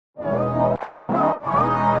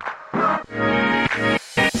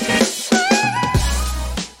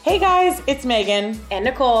guys, it's Megan and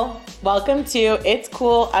Nicole. Welcome to It's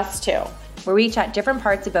Cool, Us Too, where we chat different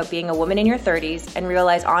parts about being a woman in your 30s and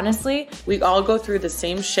realize, honestly, we all go through the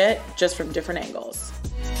same shit, just from different angles.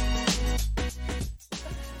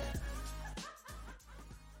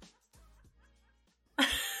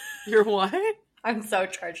 You're what? I'm so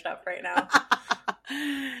charged up right now.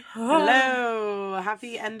 Hello.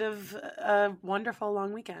 Happy end of a wonderful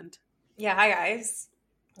long weekend. Yeah, hi guys.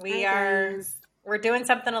 We're doing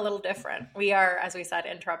something a little different. We are, as we said,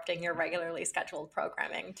 interrupting your regularly scheduled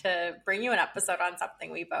programming to bring you an episode on something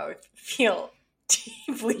we both feel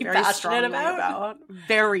deeply passionate about.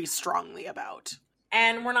 Very strongly about.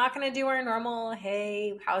 And we're not going to do our normal,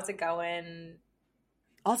 hey, how's it going?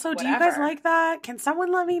 Also, whatever. Do you guys like that? Can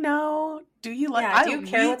someone let me know? Do you like? Yeah, do you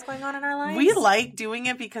care what's going on in our lives? We like doing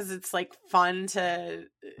it because it's like fun to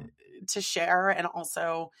share, and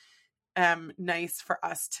also nice for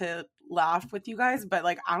us to laugh with you guys. But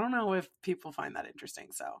like, I don't know if people find that interesting,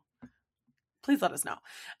 so please let us know.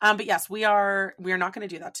 But yes, we are not going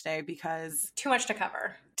to do that today because too much to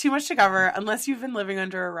cover. Unless you've been living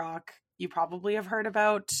under a rock, you probably have heard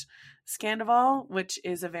about Scandival, which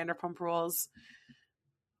is a Vanderpump Rules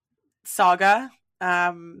saga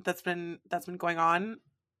that's been going on.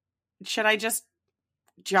 Should I just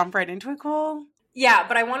jump right into it, Cole? Yeah,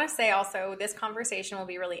 but I want to say also this conversation will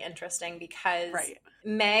be really interesting because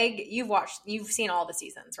Meg, you've seen all the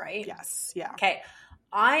seasons, right? Yes. Yeah. Okay.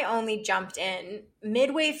 I only jumped in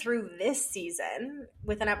midway through this season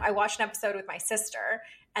I watched an episode with my sister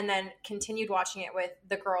and then continued watching it with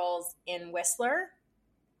the girls in Whistler,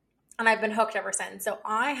 and I've been hooked ever since. So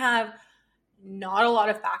I have not a lot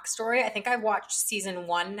of backstory. I think I've watched season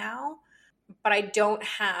 1 now, but I don't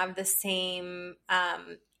have the same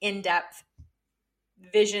in-depth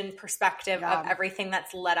vision perspective of everything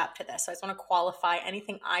that's led up to this. So I just want to qualify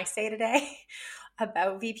anything I say today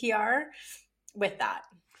about VPR with that.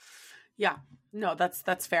 Yeah, no,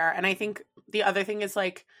 that's fair. And I think the other thing is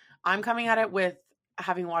like, I'm coming at it with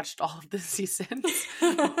having watched all of the seasons,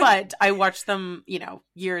 but I watched them,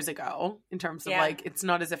 years ago in terms of like, it's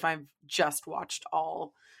not as if I've just watched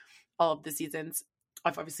all of the seasons.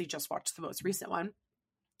 I've obviously just watched the most recent one.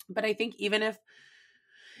 But I think even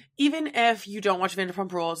if you don't watch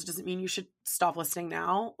Vanderpump Rules, it doesn't mean you should stop listening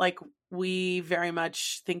now. Like, we very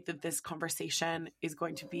much think that this conversation is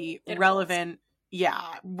going to be relevant. Yeah,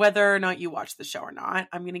 whether or not you watch the show or not.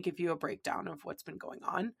 I'm going to give you a breakdown of what's been going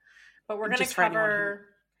on. But we're going to cover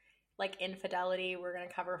like infidelity. We're going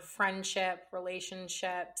to cover friendship,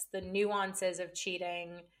 relationships, the nuances of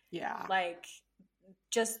cheating. Yeah. Like,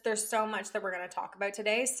 just there's so much that we're going to talk about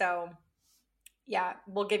today. So yeah,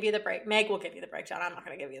 we'll give you the break. Meg will give you the breakdown. I'm not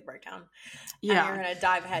going to give you the breakdown. Yeah. And you're going to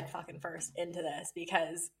dive head fucking first into this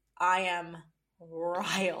because I am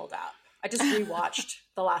riled up. I just rewatched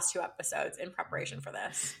the last 2 episodes in preparation for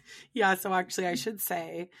this. Yeah, so actually I should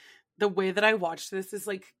say the way that I watched this is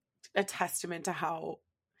like a testament to how,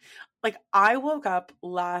 like, I woke up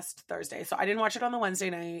last Thursday. So I didn't watch it on the Wednesday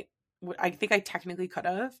night. I think I technically could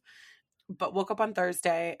have, but woke up on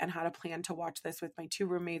Thursday and had a plan to watch this with my 2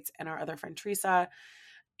 roommates and our other friend Teresa,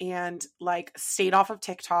 and like stayed off of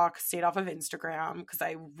TikTok, stayed off of Instagram because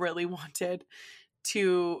I really wanted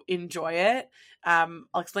to enjoy it. I'll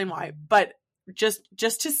explain why, but just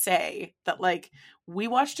to say that like we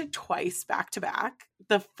watched it twice back to back.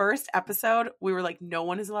 The first episode, we were like, no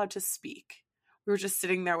one is allowed to speak. We were just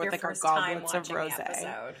sitting there with like our goblets of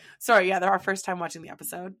rosé. Sorry, yeah, they're our first time watching the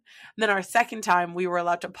episode. And then our second time, we were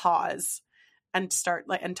allowed to pause and start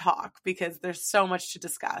and talk because there's so much to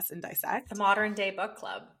discuss and dissect. The modern day book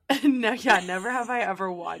club. No, yeah, never have I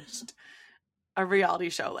ever watched a reality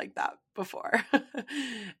show like that before.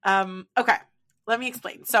 Okay, let me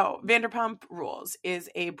explain. So Vanderpump Rules is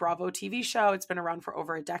a Bravo TV show. It's been around for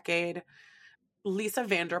over a decade. Lisa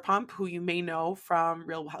Vanderpump, who you may know from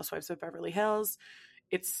Real Housewives of Beverly Hills,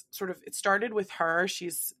 it started with her.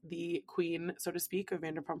 She's the queen, so to speak, of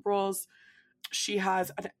Vanderpump Rules. She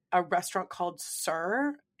has a restaurant called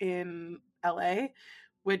Sir in LA,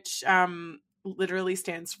 which literally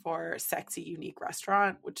stands for Sexy Unique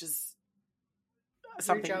Restaurant, which is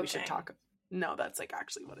something we should talk about. No, that's like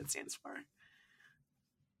actually what it stands for.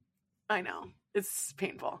 I know. It's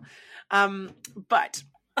painful. But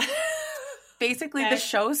basically the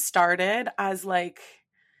show started as like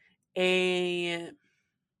it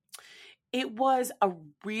was a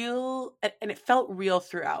real, and it felt real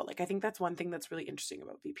throughout. Like, I think that's one thing that's really interesting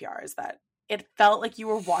about VPR is that it felt like you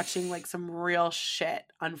were watching like some real shit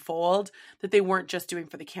unfold that they weren't just doing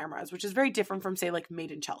for the cameras, which is very different from say like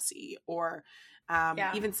Made in Chelsea or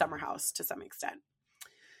even Summer House to some extent.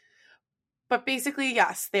 But basically,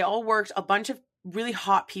 yes, they all worked. A bunch of really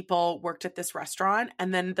hot people worked at this restaurant,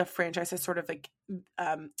 and then the franchise has sort of like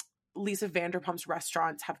Lisa Vanderpump's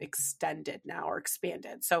restaurants have extended now or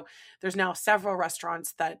expanded. So there's now several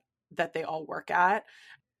restaurants that they all work at.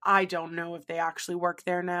 I don't know if they actually work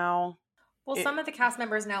there now. Well, some of the cast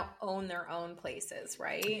members now own their own places,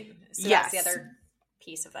 right? So yes. That's the other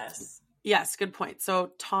piece of this. Yes, good point.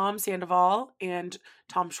 So Tom Sandoval and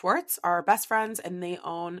Tom Schwartz are best friends, and they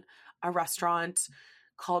own a restaurant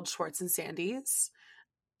called Schwartz and Sandy's.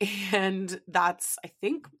 And that's, I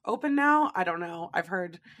think, open now. I don't know. I've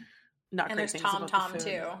heard not and great there's things Tom about Tom the food.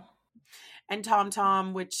 too. And Tom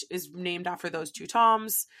Tom, which is named after those two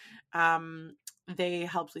Toms. They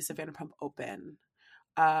helped Lisa Vanderpump open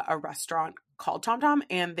a restaurant called Tom Tom,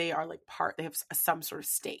 and they are like they have some sort of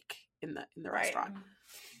stake in the restaurant.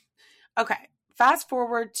 Okay, fast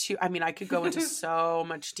forward to, I mean, I could go into so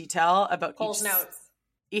much detail about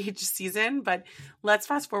each season, but let's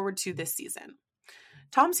fast forward to this season.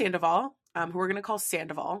 Tom Sandoval, who we're going to call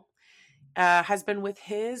Sandoval, has been with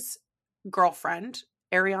his girlfriend,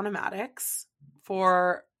 Ariana Madix,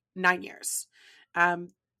 for 9 years.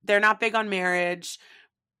 They're not big on marriage,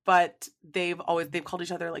 but they've called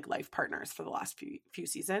each other like life partners for the last few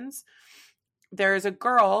seasons. There's a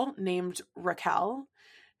girl named Raquel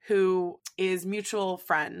who is mutual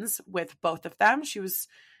friends with both of them. She was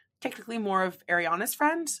technically more of Ariana's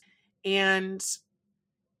friend. And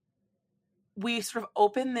we sort of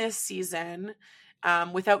open this season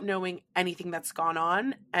without knowing anything that's gone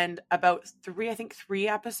on. And about three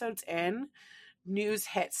episodes in, news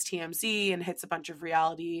hits TMZ and hits a bunch of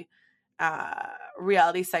reality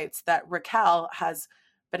sites that Raquel has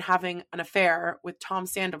been having an affair with Tom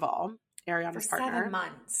Sandoval, Ariana's partner.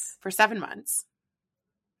 For 7 months.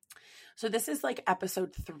 So this is like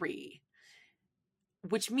episode 3,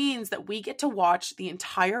 which means that we get to watch the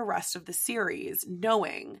entire rest of the series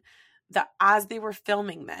knowing that as they were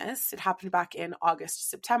filming this, it happened back in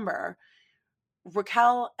August, September,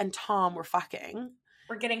 Raquel and Tom were fucking.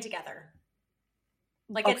 We're getting together.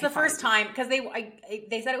 Like, it's the first time, because they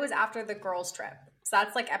said it was after the girls' trip. So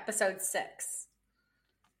that's like episode 6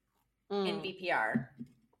 in VPR.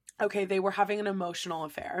 Okay, they were having an emotional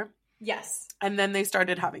affair. Yes. And then they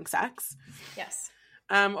started having sex. Yes.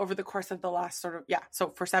 Over the course of the last so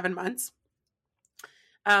for 7 months.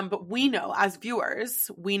 But we know, as viewers,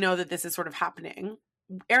 that this is sort of happening.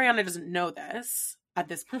 Ariana doesn't know this at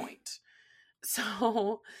this point.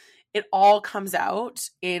 So it all comes out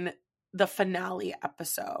in the finale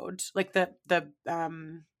episode. Like the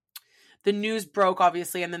news broke,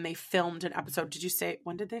 obviously, and then they filmed an episode. Did you say,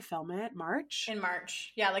 when did they film it? March? In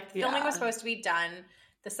March. Yeah, like the filming was supposed to be done.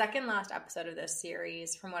 The second last episode of this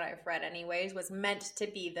series, from what I've read anyways, was meant to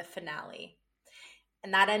be the finale.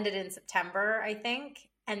 And that ended in September, I think.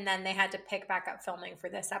 And then they had to pick back up filming for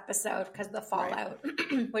this episode because of the fallout,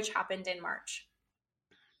 which happened in March.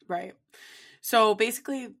 Right. So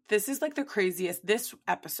basically, this is like the craziest, this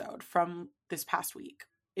episode from this past week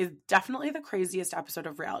is definitely the craziest episode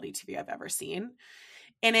of reality TV I've ever seen.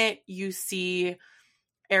 In it, you see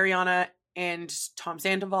Ariana and Tom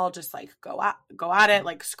Sandoval just like go at it,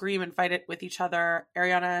 like scream and fight it with each other.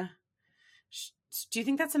 Ariana, do you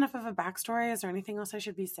think that's enough of a backstory? Is there anything else I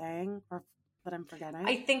should be saying or that I'm forgetting?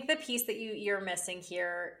 I think the piece that you're missing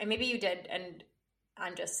here, and maybe you did, and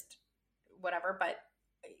I'm just whatever, but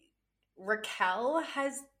Raquel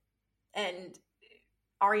and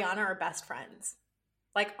Ariana are best friends.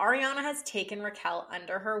 Like, Ariana has taken Raquel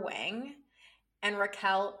under her wing, and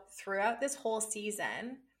Raquel throughout this whole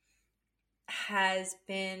season has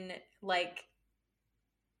been like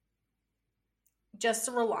just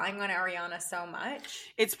relying on Ariana so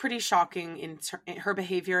much. It's pretty shocking. In her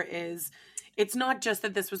behavior is, it's not just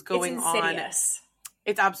that this was going on.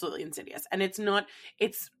 It's absolutely insidious. And it's not,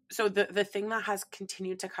 so the thing that has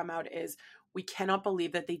continued to come out is we cannot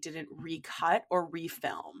believe that they didn't recut or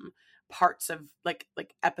refilm parts of like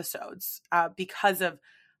episodes because of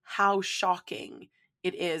how shocking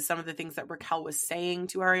it is. Some of the things that Raquel was saying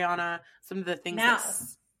to Ariana, some of the things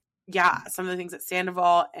some of the things that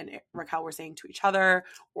Sandoval and Raquel were saying to each other,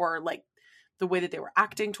 or like the way that they were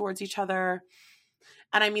acting towards each other.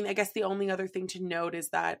 And I mean, I guess the only other thing to note is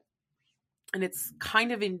that, and it's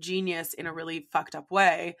kind of ingenious in a really fucked up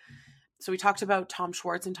way. So we talked about Tom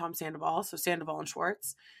Schwartz and Tom Sandoval. So Sandoval and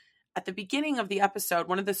Schwartz. At the beginning of the episode,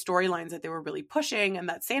 one of the storylines that they were really pushing and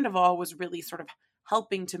that Sandoval was really sort of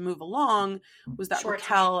helping to move along was that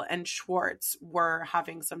Raquel and Schwartz were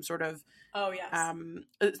having some sort of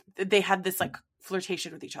they had this like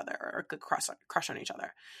flirtation with each other or a crush on each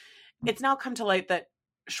other. It's now come to light that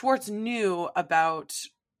Schwartz knew about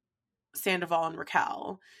Sandoval and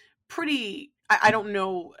Raquel pretty I don't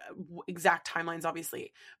know exact timelines,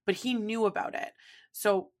 obviously, but he knew about it.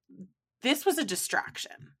 So this was a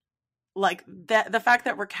distraction. Like the fact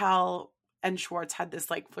that Raquel and Schwartz had this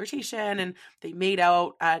like flirtation and they made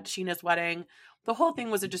out at Sheena's wedding, the whole thing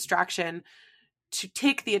was a distraction to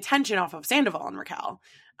take the attention off of Sandoval and Raquel,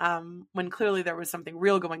 when clearly there was something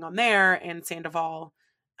real going on there, and Sandoval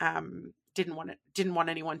didn't want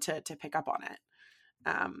anyone to pick up on it.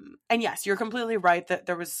 And yes, you're completely right that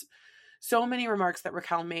there was so many remarks that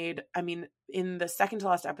Raquel made. I mean, in the second to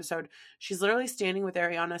last episode, she's literally standing with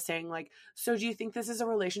Ariana saying like, so do you think this is a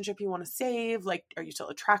relationship you want to save? Like, are you still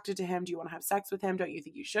attracted to him? Do you want to have sex with him? Don't you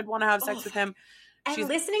think you should want to have sex with him? And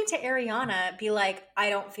listening to Ariana be like,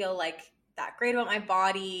 I don't feel like that great about my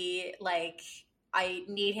body. Like, I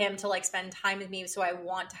need him to like spend time with me, so I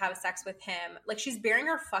want to have sex with him. Like, she's bearing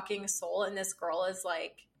her fucking soul, and this girl is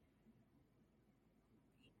like,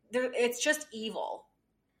 it's just evil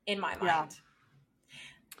in my mind. Yeah.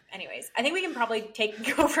 Anyways, I think we can probably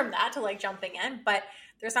go from that to like jumping in, but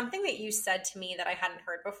there's something that you said to me that I hadn't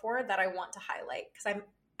heard before that I want to highlight, because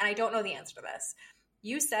I don't know the answer to this.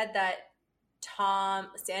 You said that Tom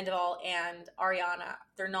Sandoval and Ariana,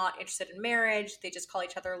 they're not interested in marriage. They just call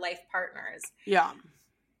each other life partners. Yeah.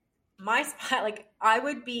 I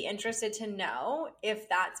would be interested to know if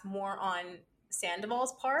that's more on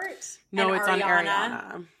Sandoval's part. No, it's on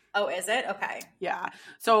Ariana. Oh, is it? Okay. Yeah.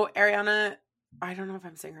 So Ariana, I don't know if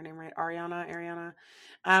I'm saying her name right.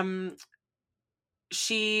 Ariana.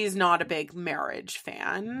 She's not a big marriage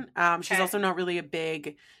fan. She's also not really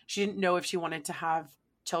she didn't know if she wanted to have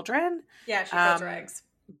children. Yeah, she froze her eggs.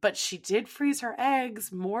 But she did freeze her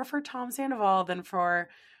eggs more for Tom Sandoval than for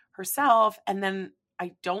herself. And then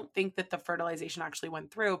I don't think that the fertilization actually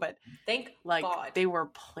went through, but thank God. They were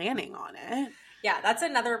planning on it. Yeah, that's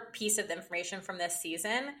another piece of information from this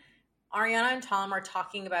season. Ariana and Tom are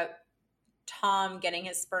talking about Tom getting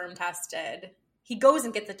his sperm tested. He goes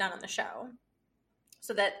and gets it done on the show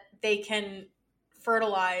so that they can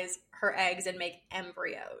fertilize her eggs and make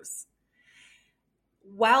embryos,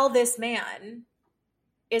 while this man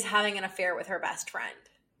is having an affair with her best friend.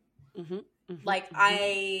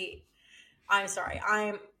 I'm sorry.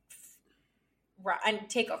 And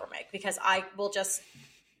take over, Meg, because I will just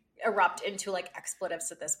erupt into like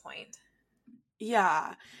expletives at this point.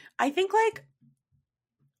 Yeah. I think like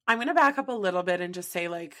I'm going to back up a little bit and just say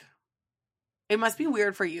like it must be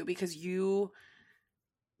weird for you because you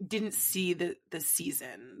didn't see the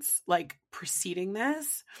seasons like preceding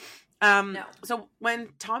this. No. So when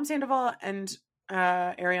Tom Sandoval and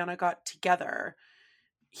Ariana got together,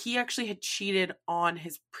 he actually had cheated on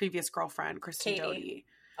his previous girlfriend, Kristen Doty.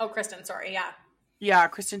 Oh, Kristen, sorry, yeah. Yeah,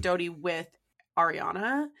 Kristen Doty with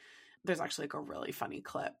Ariana. There's actually like a really funny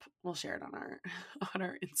clip. We'll share it on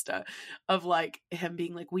our Insta of like him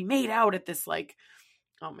being like, we made out at this like,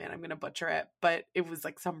 oh man, I'm gonna butcher it, but it was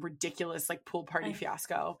like some ridiculous like pool party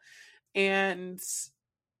fiasco. And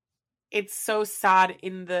it's so sad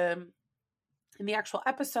in the actual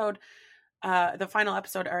episode, the final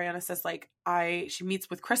episode, Ariana says like she meets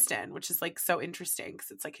with Kristen, which is like so interesting because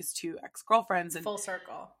it's like his two ex-girlfriends and full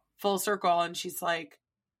circle. And she's like,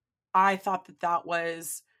 I thought that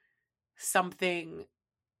was something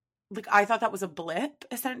like, I thought that was a blip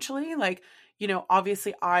essentially. Like, you know,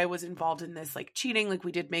 obviously I was involved in this like cheating, like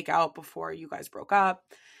we did make out before you guys broke up,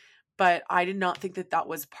 but I did not think that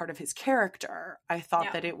was part of his character. I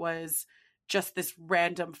thought that it was just this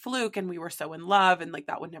random fluke and we were so in love and like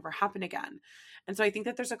that would never happen again. And so I think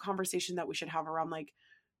that there's a conversation that we should have around like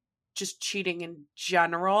just cheating in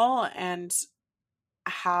general and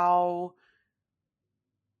how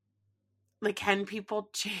like can people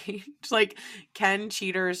change? Like can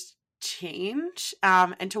cheaters change?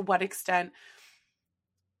 And to what extent?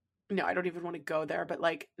 No, I don't even want to go there, but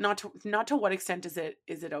like not to what extent is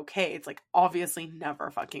it okay? It's like obviously never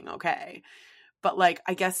fucking okay. But like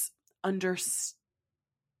I guess understand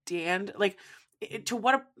like to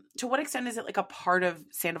what extent is it like a part of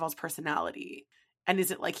Sandoval's personality? And is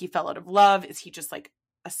it like he fell out of love? Is he just like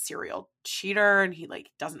a serial cheater and he like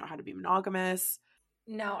doesn't know how to be monogamous?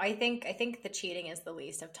 No, I think the cheating is the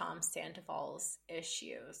least of Tom Sandoval's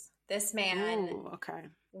issues. This man is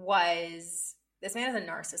a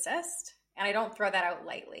narcissist, and I don't throw that out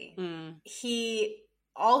lightly.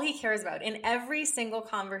 All he cares about in every single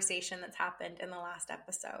conversation that's happened in the last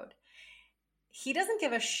episode, he doesn't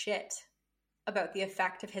give a shit about the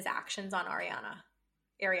effect of his actions on Ariana.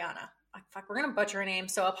 Fuck, we're gonna butcher her name,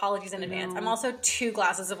 so apologies in advance. I'm also 2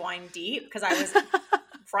 glasses of wine deep because I was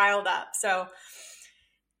riled up. So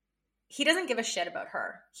he doesn't give a shit about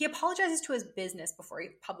her. He apologizes to his business before he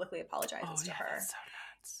publicly apologizes to her. That's so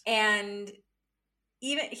nuts. And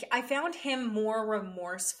I found him more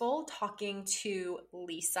remorseful talking to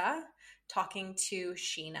Lisa, talking to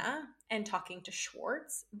Sheena, and talking to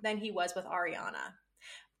Schwartz than he was with Ariana.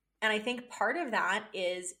 And I think part of that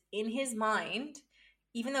is in his mind,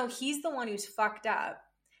 even though he's the one who's fucked up,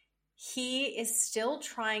 he is still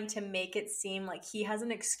trying to make it seem like he has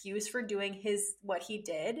an excuse for doing what he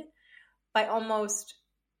did by almost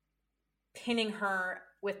pinning her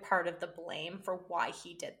with part of the blame for why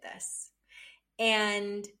he did this.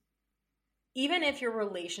 And even if your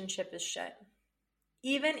relationship is shit,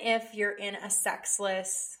 even if you're in a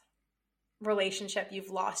sexless relationship, you've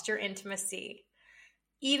lost your intimacy,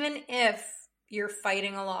 even if you're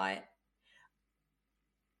fighting a lot,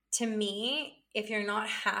 to me, if you're not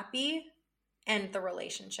happy, end the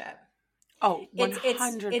relationship. Oh,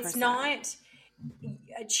 100%. It's not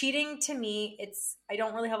cheating to me. I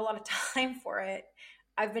don't really have a lot of time for it.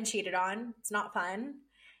 I've been cheated on. It's not fun.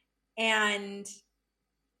 And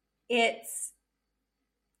it's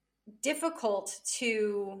difficult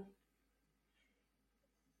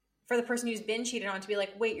for the person who's been cheated on to be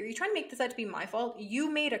like, wait, are you trying to make this out to be my fault? You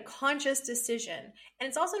made a conscious decision. And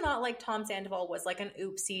it's also not like Tom Sandoval was like an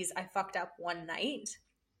oopsies, I fucked up one night.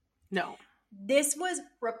 No. This was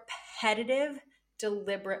repetitive,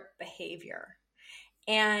 deliberate behavior.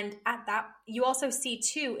 And at that, you also see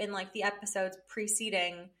too in like the episodes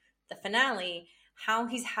preceding the finale, how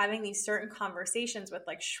he's having these certain conversations with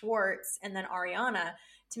like Schwartz and then Ariana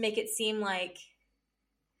to make it seem like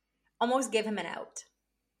almost give him an out.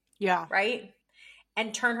 Yeah. Right?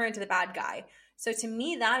 And turn her into the bad guy. So to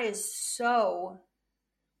me, that is so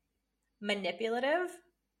manipulative.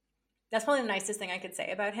 That's probably the nicest thing I could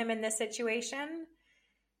say about him in this situation.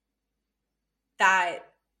 That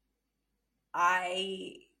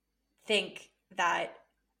I think that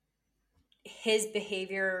his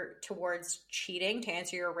behavior towards cheating, to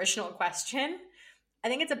answer your original question, I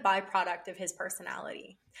think it's a byproduct of his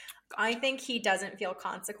personality. I think he doesn't feel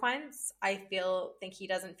consequence. I think he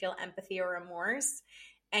doesn't feel empathy or remorse.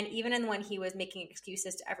 And even when he was making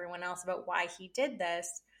excuses to everyone else about why he did this,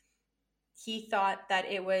 he thought that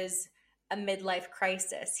it was a midlife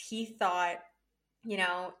crisis. He thought,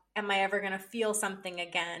 am I ever going to feel something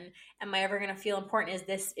again? Am I ever going to feel important?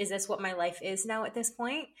 Is this what my life is now at this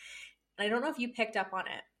point? And I don't know if you picked up on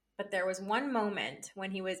it, but there was one moment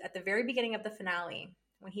when he was at the very beginning of the finale,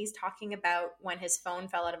 when he's talking about when his phone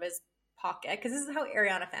fell out of his pocket, because this is how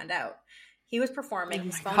Ariana found out. He was performing,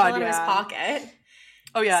 his phone fell out of his pocket.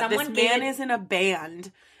 Oh yeah, this man is in a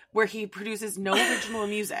band where he produces no original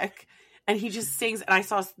music, and he just sings. And I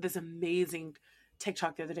saw this amazing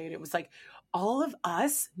TikTok the other day, and it was like, all of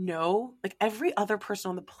us know, like every other person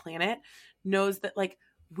on the planet knows that like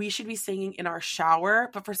we should be singing in our shower,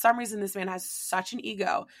 but for some reason this man has such an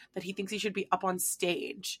ego that he thinks he should be up on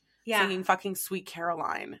stage singing fucking Sweet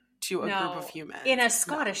Caroline to a group of humans. In a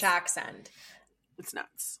Scottish accent. It's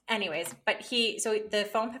nuts. Anyways, so the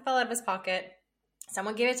phone fell out of his pocket.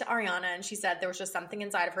 Someone gave it to Ariana, and she said there was just something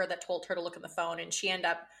inside of her that told her to look at the phone, and she ended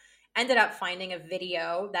up finding a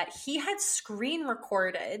video that he had screen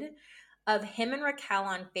recorded of him and Raquel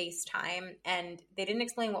on FaceTime, and they didn't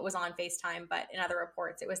explain what was on FaceTime, but in other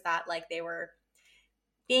reports it was that like they were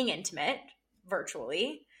being intimate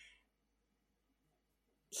virtually.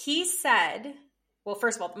 He said, well,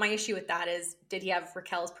 first of all, my issue with that is, did he have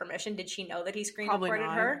Raquel's permission? Did she know that he screen recorded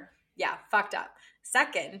her? Yeah, fucked up.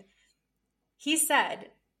 Second, he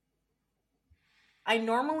said, I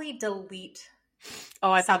normally delete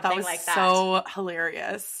I thought that was like so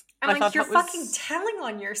hilarious. I'm like, you're fucking telling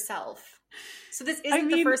on yourself. So this isn't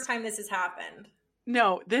the first time this has happened.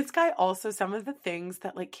 No, this guy also, some of the things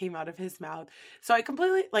that like came out of his mouth. So I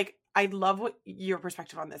completely I love what your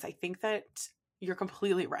perspective on this. I think that you're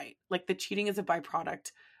completely right. Like the cheating is a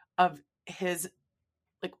byproduct of his,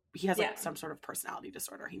 like he has like some sort of personality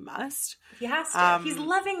disorder. He has to. He's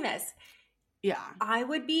loving this. Yeah. I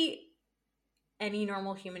would be any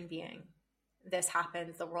normal human being. This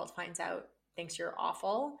happens. The world finds out, thinks you're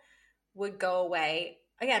awful, would go away.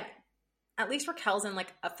 Again, at least Raquel's in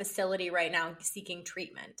like a facility right now seeking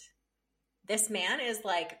treatment. This man is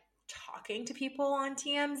like talking to people on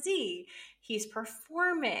TMZ. He's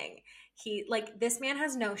performing. This man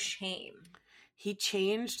has no shame. He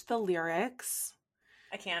changed the lyrics.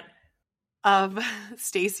 I can't. Of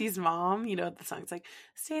Stacy's mom. You know, the song's like,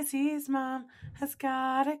 Stacy's mom has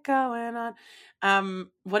got it going on.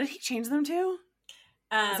 What did he change them to?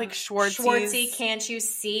 It's like Schwartzy, can't you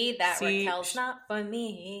see that Raquel's not for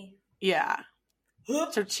me? Yeah.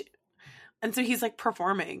 So he's like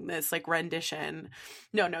performing this like rendition.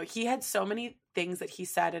 No, he had so many things that he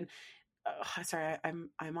said, and sorry,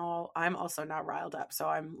 I'm also not riled up, so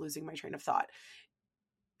I'm losing my train of thought.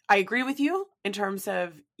 I agree with you in terms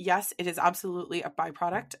of, yes, it is absolutely a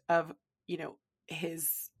byproduct of,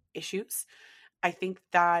 his issues. I think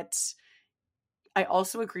that I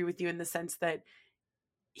also agree with you in the sense that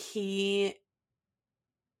he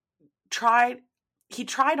tried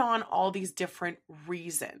on all these different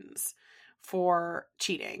reasons for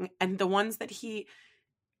cheating, and the ones that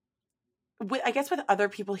I guess with other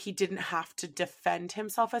people he didn't have to defend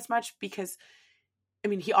himself as much, because I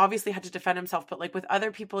mean, he obviously had to defend himself, but like with other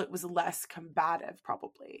people, it was less combative,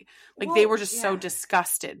 probably. Like they were just so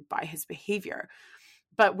disgusted by his behavior.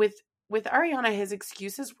 But with Ariana, his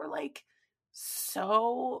excuses were like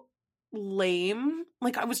so lame.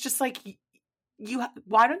 Like I was just like,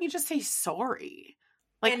 why don't you just say sorry?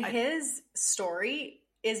 Like, and his story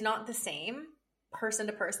is not the same person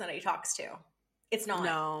to person that he talks to. It's not.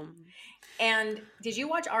 No. And did you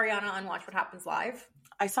watch Ariana on Watch What Happens Live?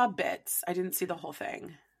 I saw bits. I didn't see the whole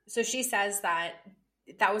thing. So she says that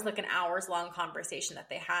was like an hours long conversation that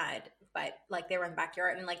they had, but like they were in the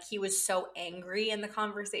backyard and like he was so angry in the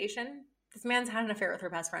conversation. This man's had an affair with her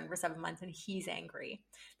best friend for 7 months and he's angry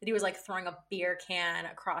that he was like throwing a beer can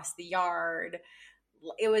across the yard.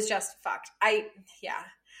 It was just fucked.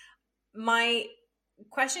 My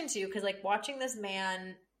question too, because like watching this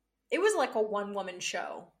man, it was like a one woman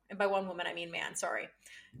show. And by one woman, I mean man, sorry.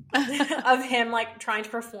 Of him like trying to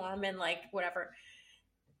perform and like whatever.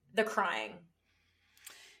 The crying.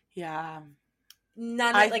 Yeah.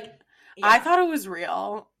 I thought it was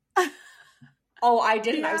real. Oh, I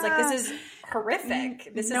didn't. Yeah. I was like, this is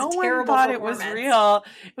horrific. This is terrible. No one thought it was real.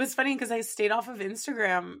 It was funny because I stayed off of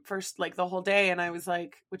Instagram first, like the whole day, and I was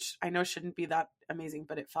like, which I know shouldn't be that amazing,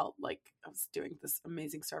 but it felt like I was doing this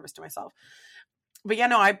amazing service to myself. But yeah,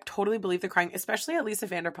 no, I totally believe the crying, especially at Lisa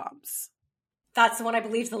Vanderpump's. That's the one I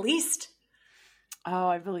believed the least. Oh,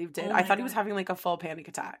 I believed it. I thought he was having like a full panic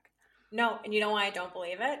attack. No, and you know why I don't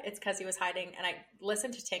believe it? It's because he was hiding, and I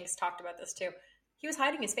listened to Tinks talked about this too. He was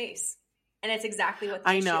hiding his face. And it's exactly what the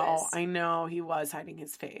issue is. I know. He was hiding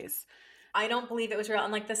his face. I don't believe it was real.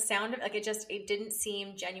 And like the sound of like it didn't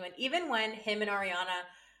seem genuine. Even when him and Ariana,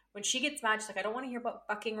 when she gets mad, she's like, I don't want to hear about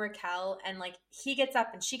fucking Raquel. And like he gets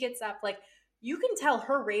up and she gets up. Like you can tell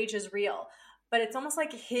her rage is real. But it's almost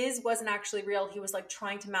like his wasn't actually real. He was like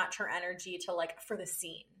trying to match her energy to like for the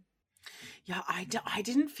scene. Yeah, I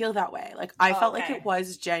didn't feel that way. Like I felt like it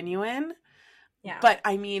was genuine. Yeah. But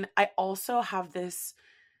I mean, I also have this,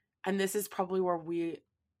 and this is probably where we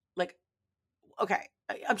like, okay,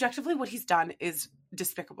 objectively what he's done is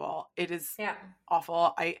despicable. It is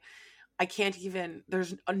awful. I can't even,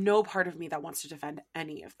 there's no part of me that wants to defend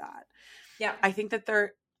any of that. Yeah. I think that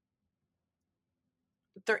there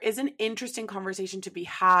is an interesting conversation to be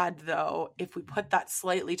had, though, if we put that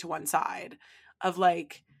slightly to one side of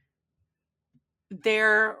like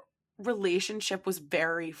their relationship was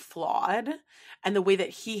very flawed, and the way that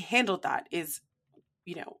he handled that is,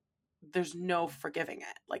 there's no forgiving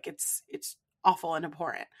it. Like it's awful and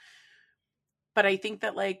abhorrent. But I think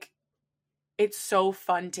that like it's so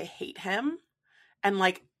fun to hate him, and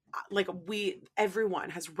like everyone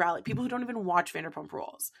has rallied. People who don't even watch Vanderpump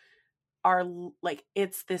Rules are like,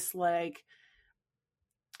 it's this like,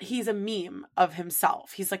 he's a meme of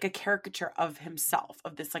himself. He's like a caricature of himself,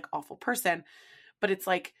 of this like awful person. But it's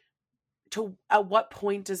like, at what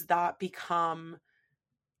point does that become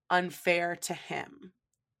unfair to him?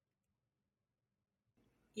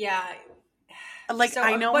 Yeah. Like, so,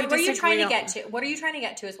 I know what are you trying to get to? What are you trying to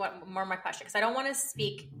get to is what more my question, because I don't want to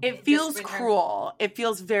speak. It feels cruel. It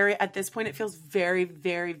feels at this point, it feels very,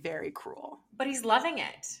 very, very cruel. But he's loving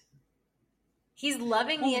it. He's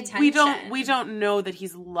loving the attention. We don't know that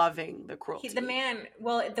he's loving the cruelty. The man,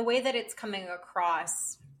 the way that it's coming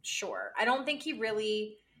across, sure. I don't think he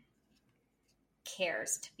really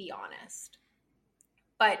cares, to be honest.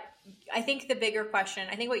 But I think the bigger question,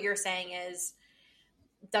 I think what you're saying is,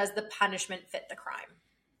 does the punishment fit the crime?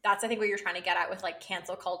 That's, I think, what you're trying to get at with like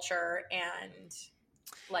cancel culture and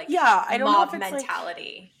like I don't mob know if it's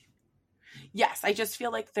mentality. Like, yes, I just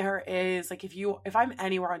feel like there is like, if I'm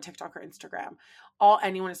anywhere on TikTok or Instagram, all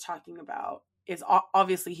anyone is talking about is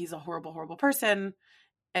obviously he's a horrible, horrible person,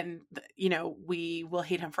 and we will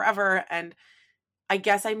hate him forever. And I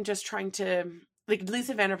guess I'm just trying to, like,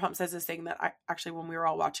 Lisa Vanderpump says this thing that I actually, when we were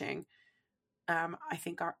all watching, I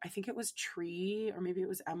think it was Tree or maybe it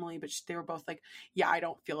was Emily, but they were both like, yeah, I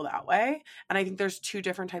don't feel that way. And I think there's two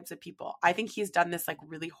different types of people. I think he's done this like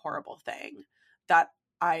really horrible thing that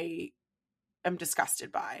I am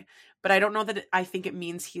disgusted by, but I don't know that I think it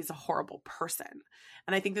means he's a horrible person.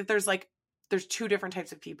 And I think that there's two different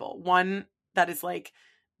types of people. One that is like,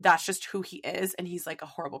 that's just who he is, and he's like a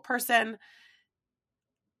horrible person,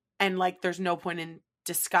 and like there's no point in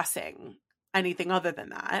discussing anything other than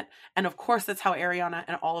that. And of course, that's how Ariana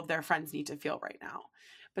and all of their friends need to feel right now.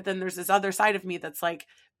 But then there's this other side of me that's like,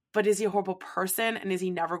 but is he a horrible person and is he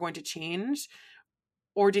never going to change?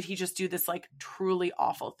 Or did he just do this like truly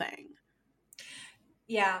awful thing?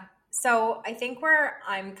 Yeah. So I think where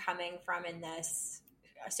I'm coming from in this,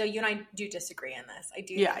 so you and I do disagree in this. I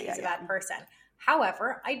do think he's a bad person.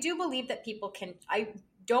 However, I do believe that I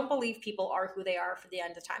don't believe people are who they are for the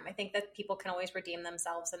end of time. I think that people can always redeem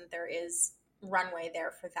themselves and there is runway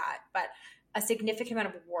there for that. But a significant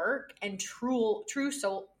amount of work and true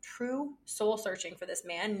soul searching for this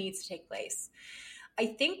man needs to take place. I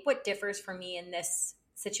think what differs for me in this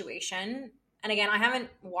situation, and again, I haven't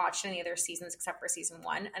watched any other seasons except for season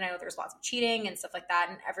 1, and I know there's lots of cheating and stuff like that,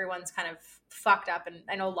 and everyone's kind of fucked up, and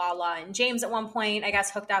I know Lala and James at one point, I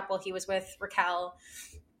guess, hooked up while he was with Raquel.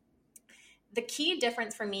 The key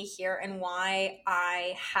difference for me here and why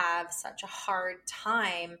I have such a hard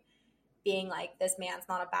time being like, this man's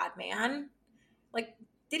not a bad man. Like,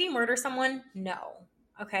 did he murder someone? No.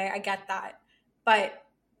 Okay, I get that. But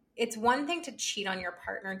it's one thing to cheat on your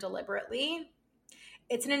partner deliberately.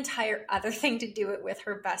 It's an entire other thing to do it with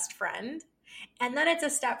her best friend. And then it's a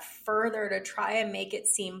step further to try and make it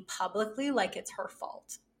seem publicly like it's her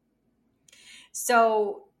fault.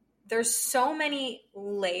 So there's so many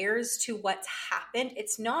layers to what's happened.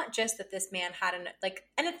 It's not just that this man had and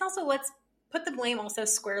it's also, let's put the blame also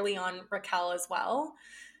squarely on Raquel as well.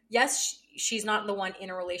 Yes, she's not the one in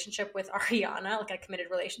a relationship with Ariana, like a committed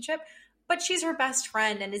relationship, but she's her best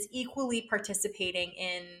friend and is equally participating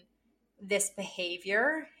in this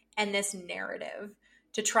behavior and this narrative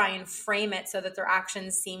to try and frame it so that their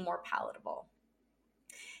actions seem more palatable.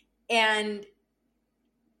 And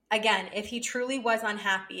again, if he truly was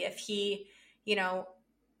unhappy, if he,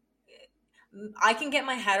 I can get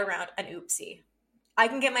my head around an oopsie. I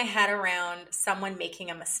can get my head around someone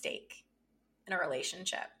making a mistake in a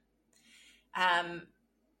relationship.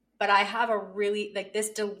 But I have a really,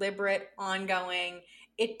 this deliberate, ongoing,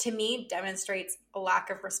 it to me demonstrates a lack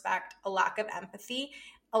of respect, a lack of empathy,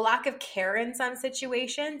 a lack of care in some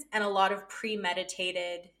situations, and a lot of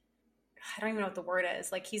premeditated, I don't even know what the word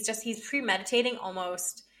is. Like, he's premeditating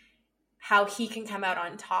almost how he can come out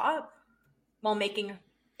on top while making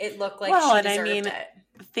it look like she deserved it.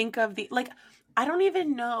 Think of I don't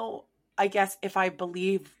even know, I guess, if I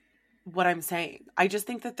believe what I'm saying. I just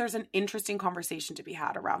think that there's an interesting conversation to be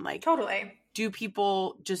had around totally. Do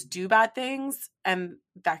people just do bad things and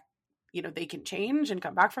that, they can change and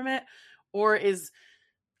come back from it? Or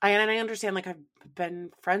I understand, I've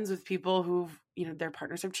been friends with people who've, their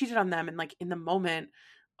partners have cheated on them. And in the moment,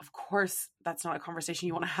 of course, that's not a conversation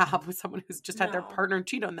you want to have with someone who's just had their partner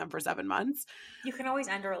cheat on them for 7 months. You can always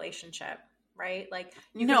end a relationship, right?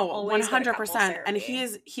 No, 100%. And he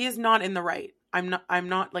is not in the right. I'm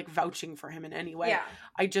not vouching for him in any way. Yeah.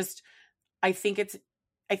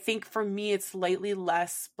 I think for me, it's slightly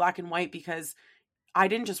less black and white because I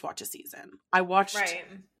didn't just watch a season. I watched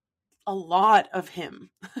a lot of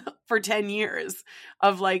him for 10 years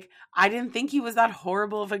of I didn't think he was that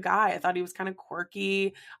horrible of a guy. I thought he was kind of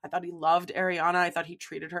quirky. I thought he loved Ariana. I thought he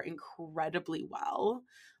treated her incredibly well.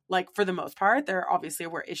 For the most part, there obviously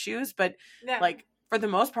were issues, but for the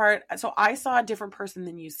most part, so I saw a different person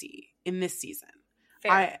than you see in this season.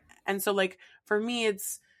 Fair. For me,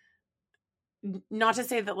 it's not to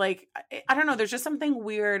say that I don't know, there's just something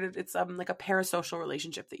weird. It's a parasocial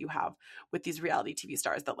relationship that you have with these reality TV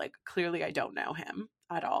stars that clearly I don't know him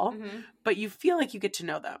at all, but you feel like you get to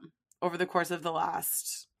know them over the course of the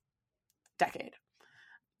last decade.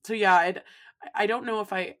 So yeah, I don't know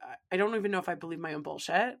if I don't even know if I believe my own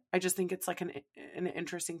bullshit. I just think it's an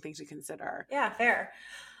interesting thing to consider. Yeah, fair.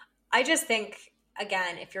 I just think,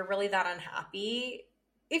 again, if you're really that unhappy,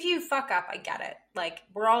 if you fuck up, I get it.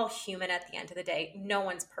 We're all human at the end of the day. No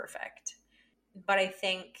one's perfect. But I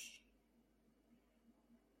think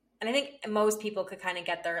most people could kind of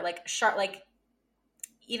get there,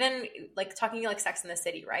 even talking Sex in the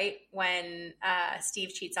City, right? When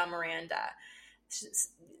Steve cheats on Miranda,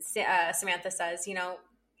 Samantha says,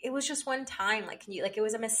 it was just one time. It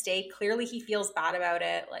was a mistake. Clearly he feels bad about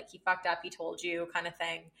it. He fucked up. He told you, kind of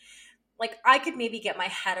thing. I could maybe get my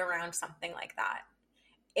head around something like that.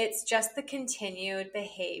 It's just the continued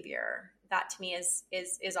behavior that to me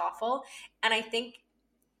is awful. And I think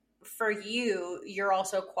for you, you're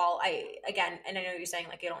also again, and I know you're saying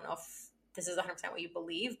you don't know if this is 100% what you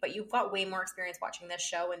believe, but you've got way more experience watching this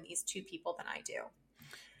show and these two people than I do.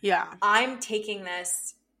 Yeah. I'm taking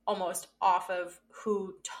this almost off of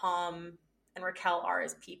who Tom and Raquel are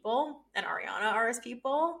as people and Ariana are as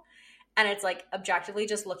people. And it's objectively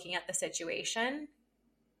just looking at the situation.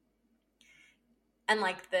 and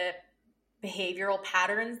like the behavioral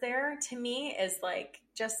patterns there, to me, is like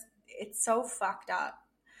just, it's so fucked up.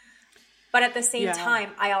 But at the same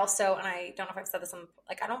time, I also, and I don't know if I've said this,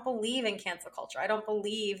 like, I don't believe in cancel culture. I don't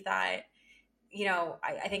believe that, you know,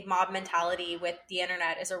 I think mob mentality with the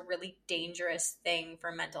internet is a really dangerous thing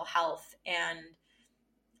for mental health. And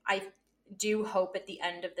I do hope at the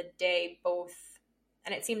end of the day, both,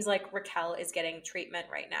 and it seems like Raquel is getting treatment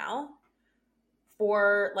right now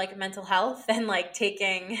for like mental health and like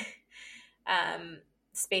taking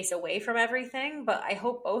space away from everything. But I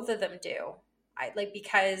hope both of them do.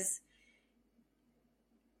 Because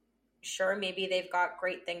sure, maybe they've got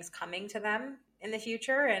great things coming to them in the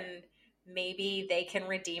future and maybe they can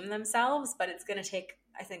redeem themselves, but it's going to take,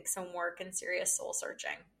 I think, some work and serious soul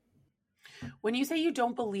searching. When you say you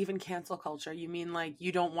don't believe in cancel culture, you mean like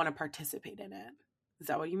you don't want to participate in it? Is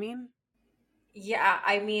that what you mean? Yeah,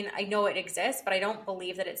 I mean, I know it exists, but I don't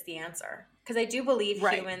believe that it's the answer. Because I do believe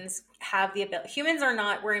humans have the ability. Humans are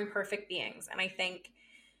not, we're imperfect beings. And I think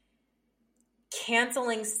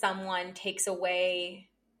canceling someone takes away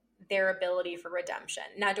their ability for redemption.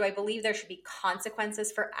 Now, do I believe there should be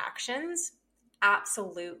consequences for actions?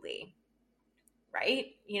 Absolutely.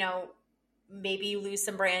 Right? You know, maybe you lose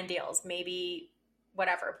some brand deals, maybe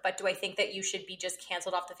whatever. But do I think that you should be just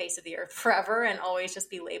canceled off the face of the earth forever and always just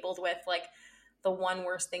be labeled with like the one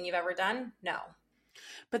worst thing you've ever done? No.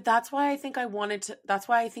 But that's why I think that's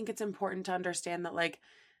why I think it's important to understand that like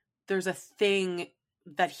there's a thing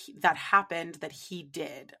that happened that he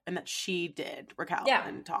did and that she did, Raquel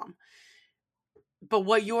and Tom. But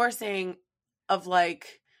what you're saying of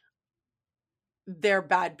like they're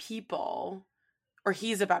bad people, or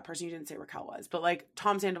he's a bad person, you didn't say Raquel was, but like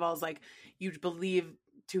Tom Sandoval is like, you believe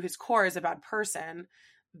to his core is a bad person.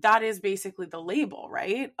 That is basically the label,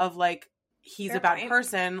 right? Of like, he's a bad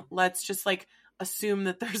person. Let's just like assume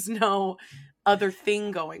that there's no other thing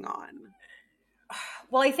going on.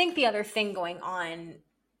 Well, I think the other thing going on,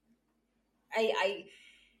 I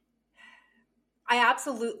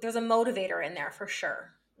absolutely, there's a motivator in there for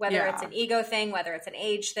sure. Whether it's an ego thing, whether it's an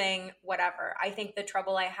age thing, whatever. I think the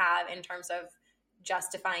trouble I have in terms of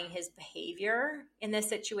justifying his behavior in this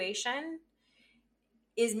situation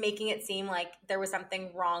is making it seem like there was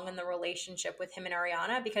something wrong in the relationship with him and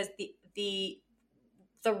Ariana, because the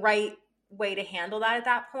right way to handle that at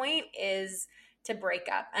that point is to break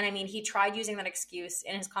up. And I mean, he tried using that excuse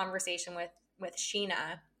in his conversation with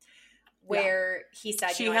Sheena, where he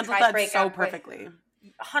said, she handled that so perfectly.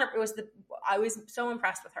 I was so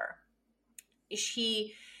impressed with her.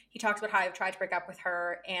 He talked about how I've tried to break up with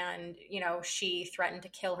her and, you know, she threatened to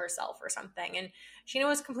kill herself or something. And Sheena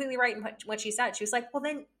was completely right in what she said. She was like, well,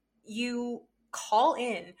 then you call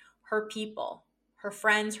in her people, her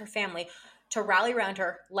friends, her family, to rally around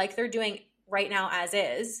her like they're doing right now as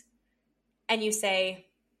is. And you say,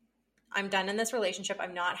 I'm done in this relationship.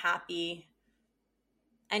 I'm not happy.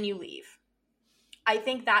 And you leave. I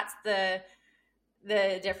think that's the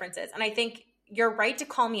differences. And I think you're right to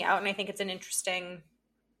call me out. And I think it's an interesting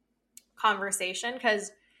conversation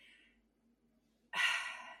because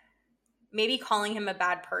maybe calling him a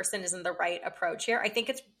bad person isn't the right approach here. I think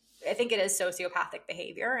it is sociopathic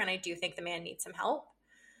behavior, and I do think the man needs some help.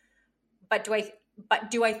 But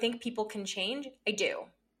do I think people can change? I do.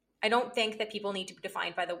 I don't think that people need to be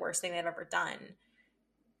defined by the worst thing they've ever done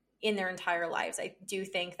in their entire lives. I do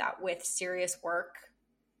think that with serious work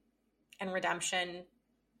and redemption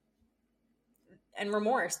and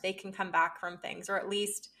remorse, they can come back from things, or at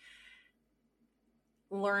least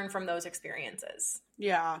learn from those experiences.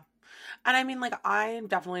 Yeah. And I mean, like, I am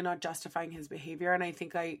definitely not justifying his behavior. And I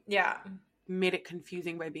think I made it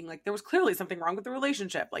confusing by being like, there was clearly something wrong with the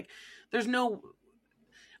relationship. Like, there's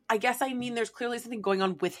clearly something going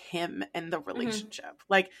on with him and the relationship. Mm-hmm.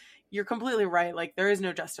 Like, you're completely right. Like, there is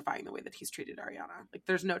no justifying the way that he's treated Ariana. Like,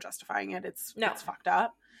 there's no justifying it. It's fucked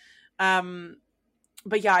up.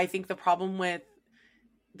 But yeah, I think the problem with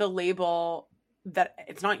the label, that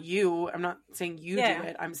it's not you. I'm not saying you do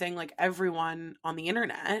it. I'm saying like everyone on the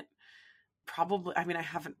internet probably, I mean, I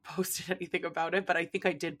haven't posted anything about it, but I think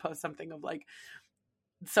I did post something like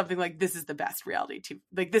this is the best reality TV.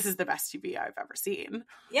 Like, this is the best TV I've ever seen.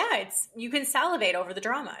 Yeah. You can salivate over the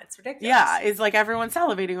drama. It's ridiculous. Yeah. It's like everyone's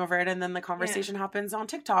salivating over it. And then the conversation happens on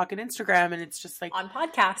TikTok and Instagram. And it's just like on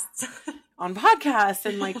podcasts,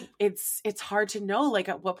 And like, it's hard to know, like,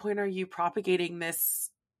 at what point are you propagating this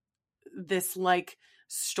like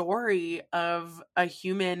story of a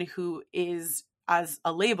human who is, as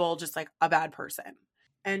a label, just like a bad person?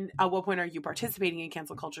 And at what point are you participating in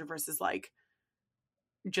cancel culture versus like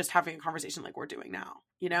just having a conversation like we're doing now,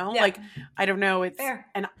 you know? Yeah. Like, I don't know. It's Fair.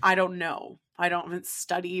 and I don't know. I haven't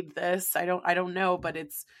studied this. I don't know, but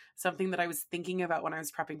it's something that I was thinking about when I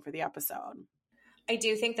was prepping for the episode. I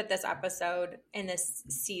do think that this episode in this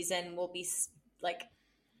season will be like,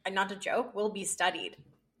 not a joke, will be studied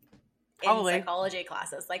Probably. in psychology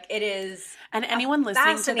classes. Like, it is And anyone listening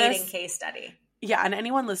to fascinating this, case study. yeah, and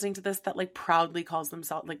anyone listening to this that like proudly calls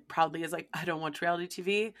themselves, like proudly is like, I don't watch reality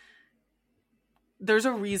TV. There's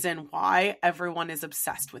a reason why everyone is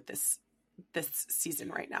obsessed with this season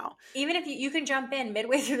right now. Even if you can jump in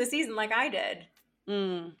midway through the season like I did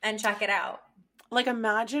and check it out. Like,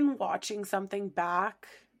 imagine watching something back.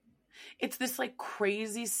 It's this like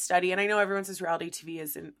crazy study, and I know everyone says reality TV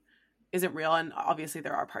isn't real, and obviously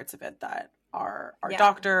there are parts of it that are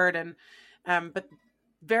doctored, and but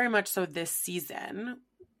very much so this season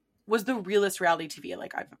was the realest reality TV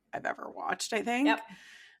like I've ever watched, I think. Yep.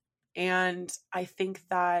 And I think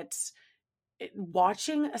that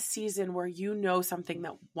watching a season where you know something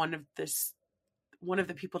that one of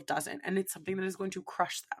the people doesn't, and it's something that is going to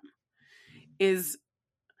crush them,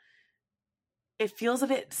 it feels a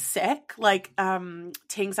bit sick. Like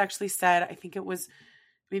Tangs actually said, I think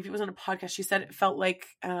maybe it was on a podcast, she said it felt like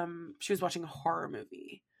she was watching a horror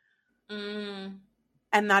movie.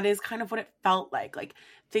 And that is kind of what it felt like. Like,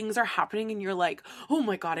 things are happening and you're like, oh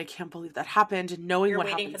my God, I can't believe that happened. And knowing what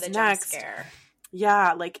happens for the next. Jump scare.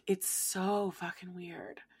 Yeah, like, it's so fucking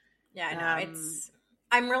weird. Yeah, I know.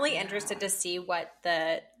 I'm really interested to see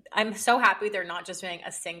I'm so happy they're not just doing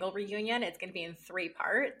a single reunion. It's going to be in 3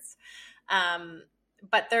 parts.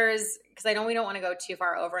 But because I know we don't want to go too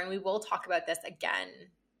far over, and we will talk about this again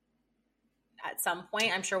at some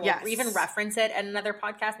point. I'm sure we'll even reference it in another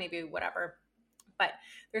podcast, maybe whatever. But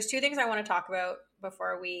there's 2 things I want to talk about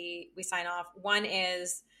before we sign off. One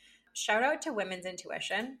is shout out to women's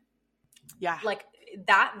intuition. Yeah. Like,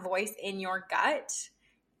 that voice in your gut,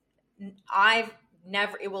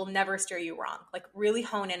 it will never steer you wrong. Like, really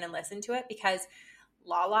hone in and listen to it, because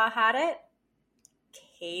Lala had it.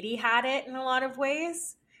 Katie had it in a lot of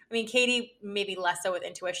ways. I mean, Katie maybe less so with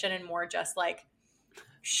intuition and more just like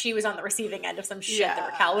she was on the receiving end of some shit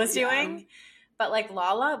that Raquel was doing. But like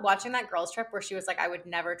Lala, watching that girls trip where she was like, I would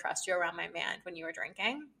never trust you around my man when you were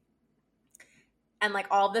drinking. And like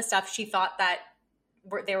all this stuff, she thought that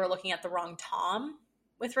they were looking at the wrong Tom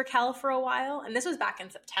with Raquel for a while. And this was back in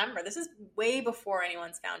September. This is way before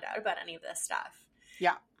anyone's found out about any of this stuff.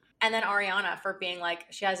 Yeah. And then Ariana for being like,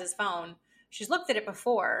 she has his phone. She's looked at it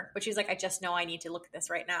before, but she's like, I just know I need to look at this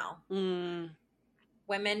right now.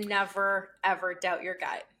 Women never, ever doubt your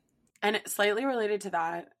gut. And it's slightly related to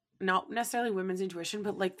that, not necessarily women's intuition,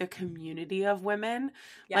 but like the community of women,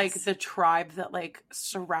 like the tribe that like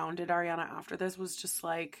surrounded Ariana after this was just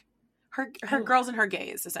like her girls and her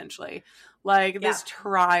gays, essentially, like this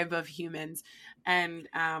tribe of humans. And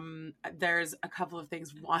there's a couple of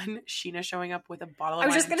things. One, Sheena showing up with a bottle of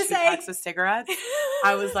wine and 2 packs of cigarettes.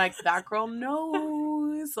 I was like, that girl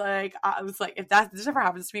knows. Like, I was like, if this ever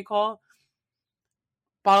happens to me, Cole,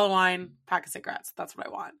 bottle of wine, pack of cigarettes. That's what I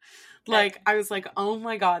want. Okay. Like, I was like, oh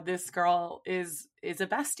my God, this girl is a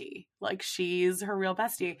bestie. Like, she's her real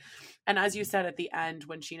bestie. And as you said at the end,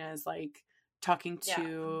 when Sheena is like talking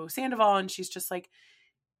to Sandoval, and she's just like,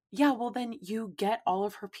 yeah, well then you get all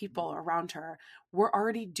of her people around her. We're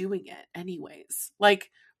already doing it anyways.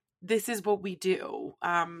 Like, this is what we do.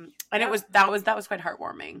 And that was quite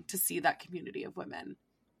heartwarming to see that community of women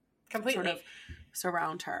completely sort of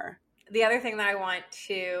surround her. The other thing that I want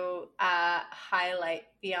to highlight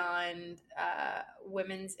beyond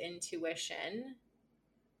women's intuition.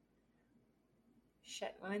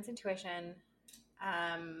 Women's intuition.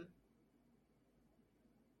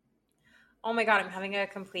 Oh my God, I'm having a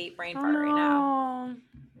complete brain fart right now.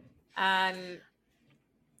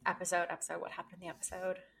 Episode. What happened in the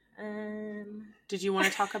episode? Did you want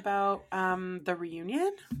to talk about the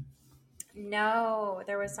reunion? No,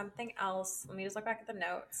 there was something else. Let me just look back at the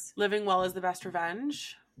notes. Living well is the best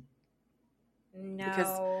revenge. No.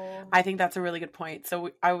 Because I think that's a really good point.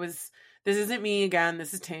 So this isn't me again,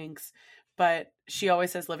 this is Tanks, but she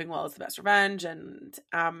always says living well is the best revenge, and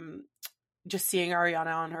just seeing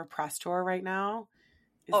Ariana on her press tour right now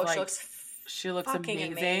is like, she looks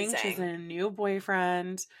amazing. She's a new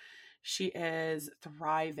boyfriend. She is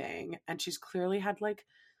thriving, and she's clearly had like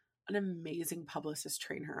an amazing publicist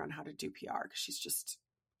train her on how to do PR, because she's just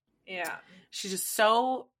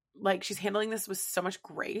so like, she's handling this with so much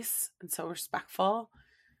grace and so respectful.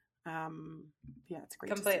 It's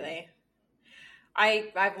great. Completely.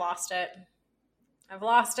 I've lost it.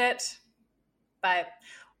 But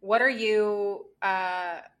what are you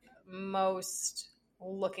most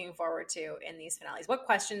looking forward to in these finales? What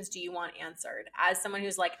questions do you want answered? As someone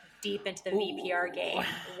who's like deep into the VPR game,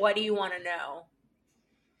 what do you want to know?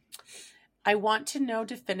 I want to know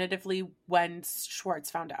definitively when Schwartz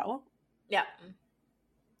found out. Yeah.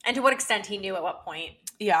 And to what extent he knew at what point.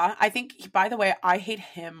 Yeah, I think, by the way, I hate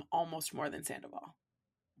him almost more than Sandoval.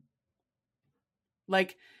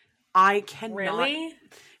 Like, I cannot. Really?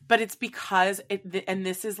 But it's because, and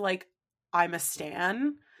this is like, I'm a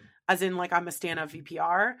stan, as in like I'm a stan of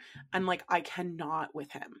VPR, and like I cannot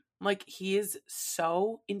with him. Like, he is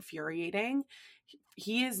so infuriating.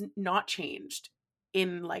 He is not changed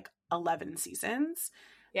in like 11 seasons.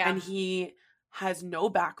 Yeah. And he has no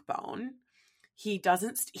backbone. He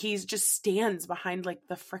just stands behind like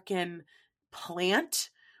the freaking plant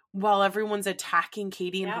while everyone's attacking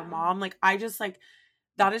Katie and her mom. Like, I just like,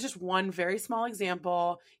 that is just one very small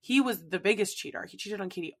example. He was the biggest cheater. He cheated on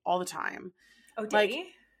Katie all the time. Oh, did like, he?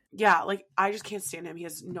 Yeah, like, I just can't stand him. He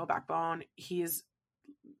has no backbone.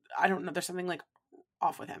 I don't know, there's something like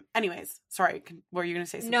off with him. Anyways, sorry, were you going to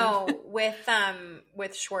say something? No,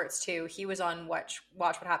 with Schwartz too. He was on Watch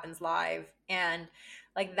What Happens Live, and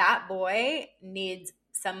like that boy needs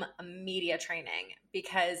some media training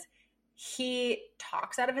because he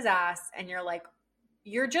talks out of his ass, and you're like,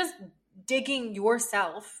 you're just digging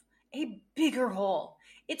yourself a bigger hole.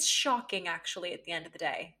 It's shocking, actually, at the end of the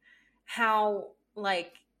day, how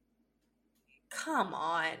like, come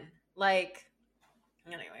on, like,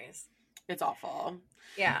 anyways. It's awful.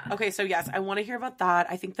 Yeah. Okay, so yes, I want to hear about that.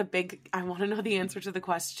 I think I want to know the answer to the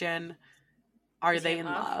question, are they in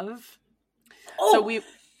love? Oh! So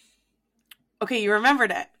okay, you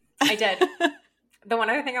remembered it. I did. The one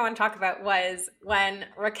other thing I want to talk about was when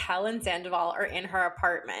Raquel and Sandoval are in her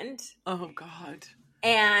apartment. Oh, God.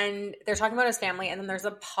 And they're talking about his family, and then there's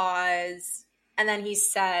a pause, and then he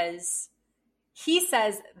says,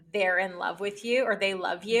 they're in love with you, or they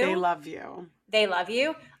love you. They love you. They love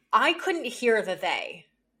you. I couldn't hear the they.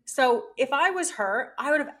 So if I was her,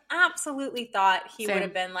 I would have absolutely thought he would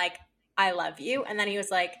have been like, I love you. And then he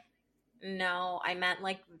was like, no, I meant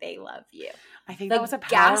like they love you. I think that was a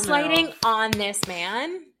power gaslighting move on this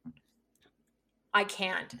man. I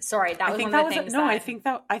can't. Sorry, that was one of the things. I think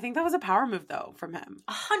that was a power move though from him.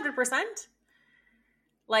 100%.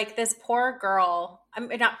 Like, this poor girl. I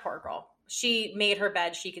mean, not poor girl. She made her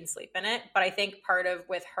bed. She can sleep in it. But I think part of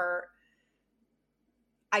with her,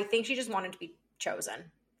 I think she just wanted to be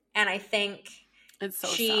chosen. And I think it's so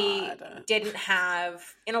she sad. Didn't have,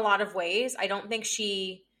 in a lot of ways, I don't think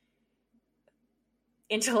she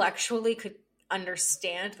intellectually could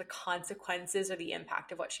understand the consequences or the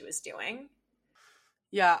impact of what she was doing.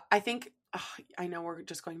 Yeah, I think, I know we're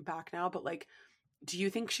just going back now, but like, do you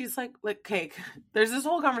think she's like, okay, there's this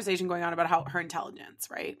whole conversation going on about how her intelligence,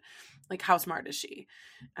 right? Like, how smart is she?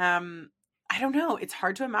 I don't know. It's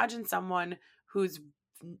hard to imagine someone who's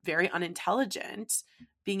very unintelligent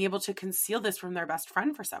being able to conceal this from their best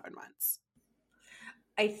friend for 7 months.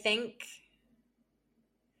 I think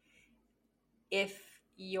if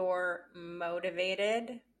you're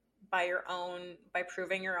motivated by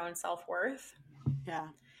proving your own self-worth, yeah,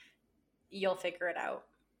 you'll figure it out.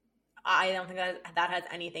 I don't think that has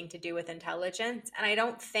anything to do with intelligence. And I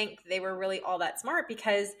don't think they were really all that smart,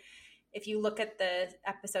 because if you look at the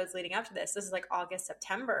episodes leading up to this is like August,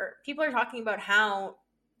 September, people are talking about how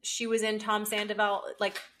she was in Tom Sandoval,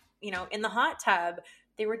 like, in the hot tub.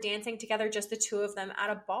 They were dancing together, just the two of them at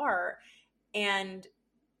a bar, and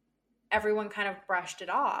everyone kind of brushed it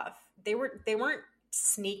off. They weren't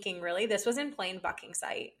sneaking, really. This was in plain bucking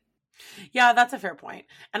sight. Yeah, that's a fair point.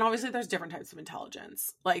 And obviously there's different types of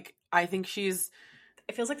intelligence. Like, I think it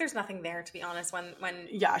feels like there's nothing there, to be honest, when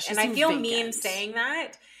yeah, and I feel mean saying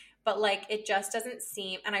that, but like, it just doesn't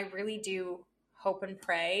seem, and I really do hope and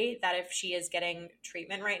pray that if she is getting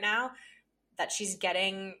treatment right now, that she's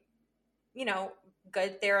getting,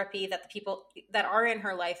 good therapy, that the people that are in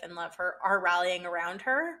her life and love her are rallying around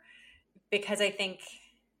her, because I think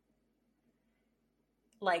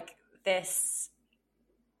like this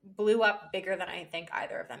blew up bigger than I think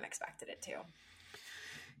either of them expected it to.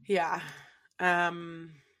 Yeah.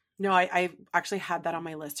 No, I actually had that on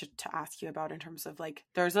my list to ask you about, in terms of like,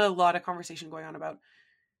 there's a lot of conversation going on about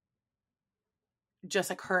just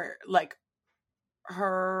like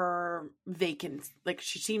her vacant, like,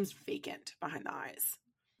 she seems vacant behind the eyes.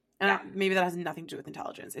 And maybe that has nothing to do with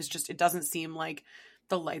intelligence. It's just, it doesn't seem like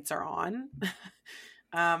the lights are on.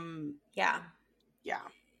 Yeah.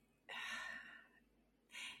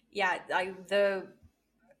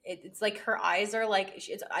 It's like her eyes are like,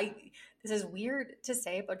 this is weird to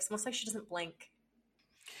say, but it's almost like she doesn't blink.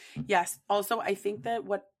 Yes. Also, I think that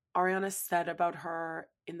what Ariana said about her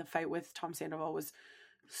in the fight with Tom Sandoval was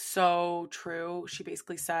so true. She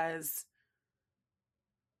basically says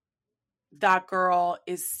that girl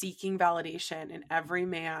is seeking validation in every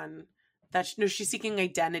man she's seeking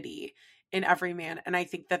identity in every man. And I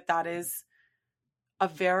think that is a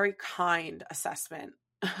very kind assessment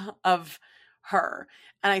of her.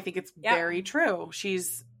 And I think it's very true.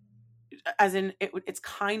 She's, as in, it's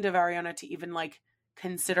kind of Ariana to even like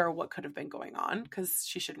consider what could have been going on, because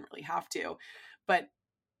she shouldn't really have to. But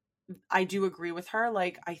I do agree with her.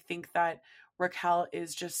 Like, I think that Raquel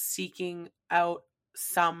is just seeking out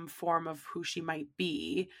some form of who she might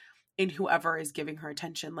be in whoever is giving her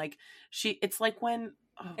attention. Like, it's like when,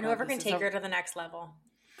 and whoever can take her to the next level.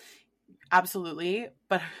 Absolutely.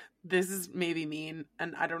 But this is maybe mean,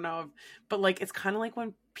 and I don't know, but like, it's kind of like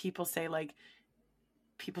when people say like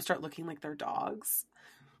people start looking like their dogs.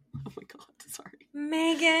 Oh my God, sorry.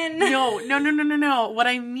 Megan. No. What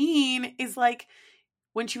I mean is, like,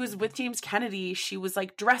 when she was with James Kennedy, she was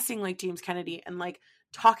like dressing like James Kennedy and like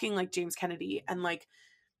talking like James Kennedy, and like,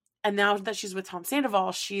 and now that she's with Tom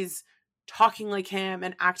Sandoval, she's talking like him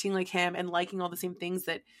and acting like him and liking all the same things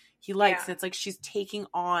that he likes. And it's like she's taking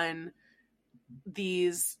on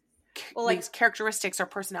these characteristics or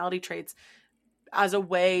personality traits as a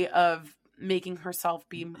way of making herself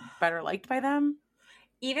be better liked by them.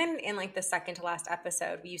 Even in like the second to last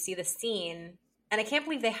episode, you see the scene, and I can't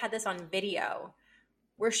believe they had this on video,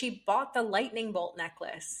 where she bought the lightning bolt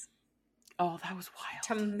necklace. Oh, that was wild.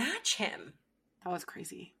 To match him. That was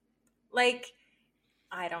crazy. Like,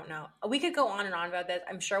 I don't know. We could go on and on about this.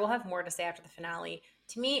 I'm sure we'll have more to say after the finale.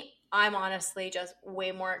 To me, I'm honestly just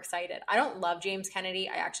way more excited. I don't love James Kennedy.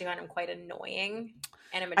 I actually find him quite annoying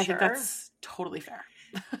and immature. I think that's totally fair.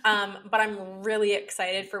 But I'm really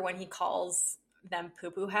excited for when he calls them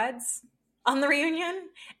poo-poo heads on the reunion.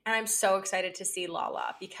 And I'm so excited to see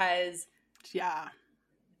Lala, because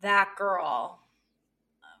that girl,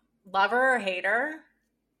 love her or hate her,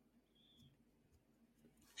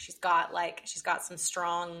 she's got some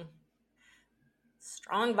strong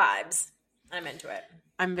vibes. I'm into it.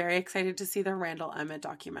 I'm very excited to see the Randall Emmett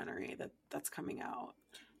documentary that's coming out.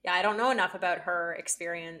 Yeah, I don't know enough about her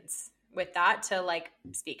experience with that to like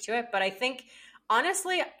speak to it, but I think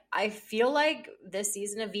honestly, I feel like this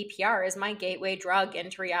season of VPR is my gateway drug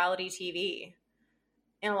into reality TV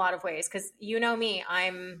in a lot of ways. Because you know me,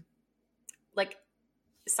 I'm like,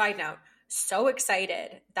 side note, so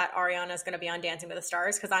excited that Ariana is going to be on Dancing with the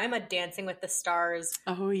Stars, because I'm a Dancing with the Stars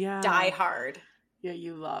diehard. Yeah,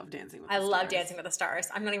 you love Dancing with the Stars. I love Dancing with the Stars.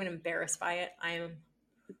 I'm not even embarrassed by it.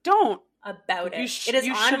 Don't. About it. It is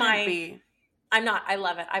on my... I'm not. I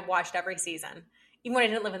love it. I've watched every season. Even when I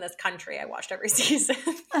didn't live in this country, I watched every season.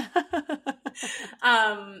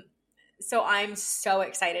 So I'm so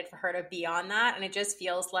excited for her to be on that. And it just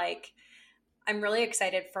feels like I'm really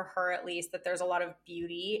excited for her, at least, that there's a lot of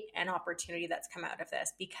beauty and opportunity that's come out of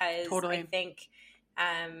this. Because I think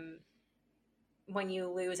when you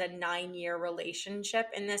lose a 9-year relationship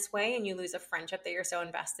in this way, and you lose a friendship that you're so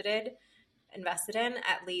invested in,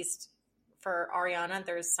 at least for Ariana,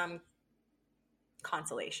 there's some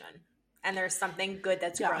consolation. And there's something good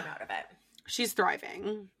that's grown out of it. She's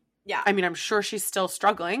thriving. Yeah. I mean, I'm sure she's still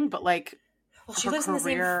struggling, but like, well, she lives in the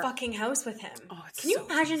same fucking house with him. Oh, Can you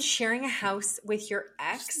imagine sharing a house with your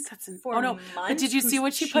ex for months? But did you see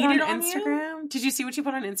what she put on Instagram? Did you see what she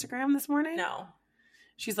put on Instagram this morning? No.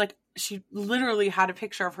 She's like, she literally had a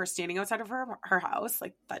picture of her standing outside of her house,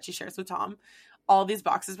 like that she shares with Tom. All these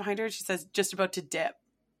boxes behind her. She says, just about to dip.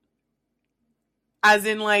 As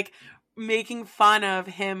in, like, making fun of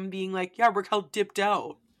him being like, yeah, Raquel dipped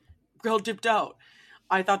out.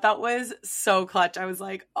 I thought that was so clutch. I was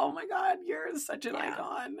like, oh my God, you're such an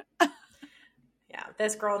icon. Yeah,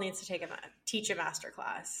 this girl needs to teach a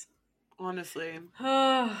masterclass. Honestly.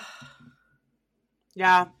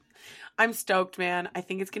 Yeah. I'm stoked, man. I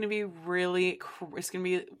think it's going to be it's going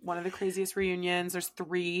to be one of the craziest reunions. There's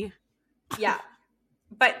 3. Yeah.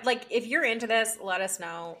 But like, if you're into this, let us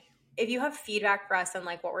know. If you have feedback for us and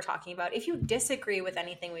like what we're talking about, if you disagree with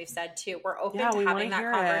anything we've said too, we're open to having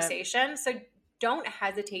that conversation. So don't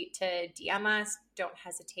hesitate to DM us. Don't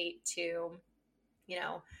hesitate to,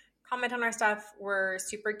 comment on our stuff. We're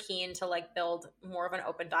super keen to like build more of an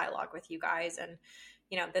open dialogue with you guys. And,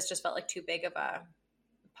 this just felt like too big of a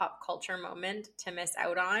pop culture moment to miss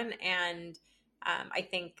out on. And I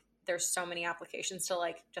think there's so many applications to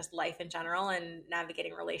like just life in general and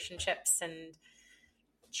navigating relationships and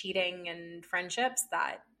cheating and friendships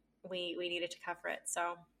that we needed to cover it.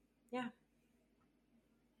 So yeah.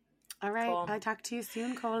 All right. Cool. I'll talk to you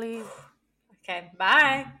soon, Coley. Okay.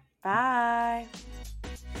 Bye. Bye.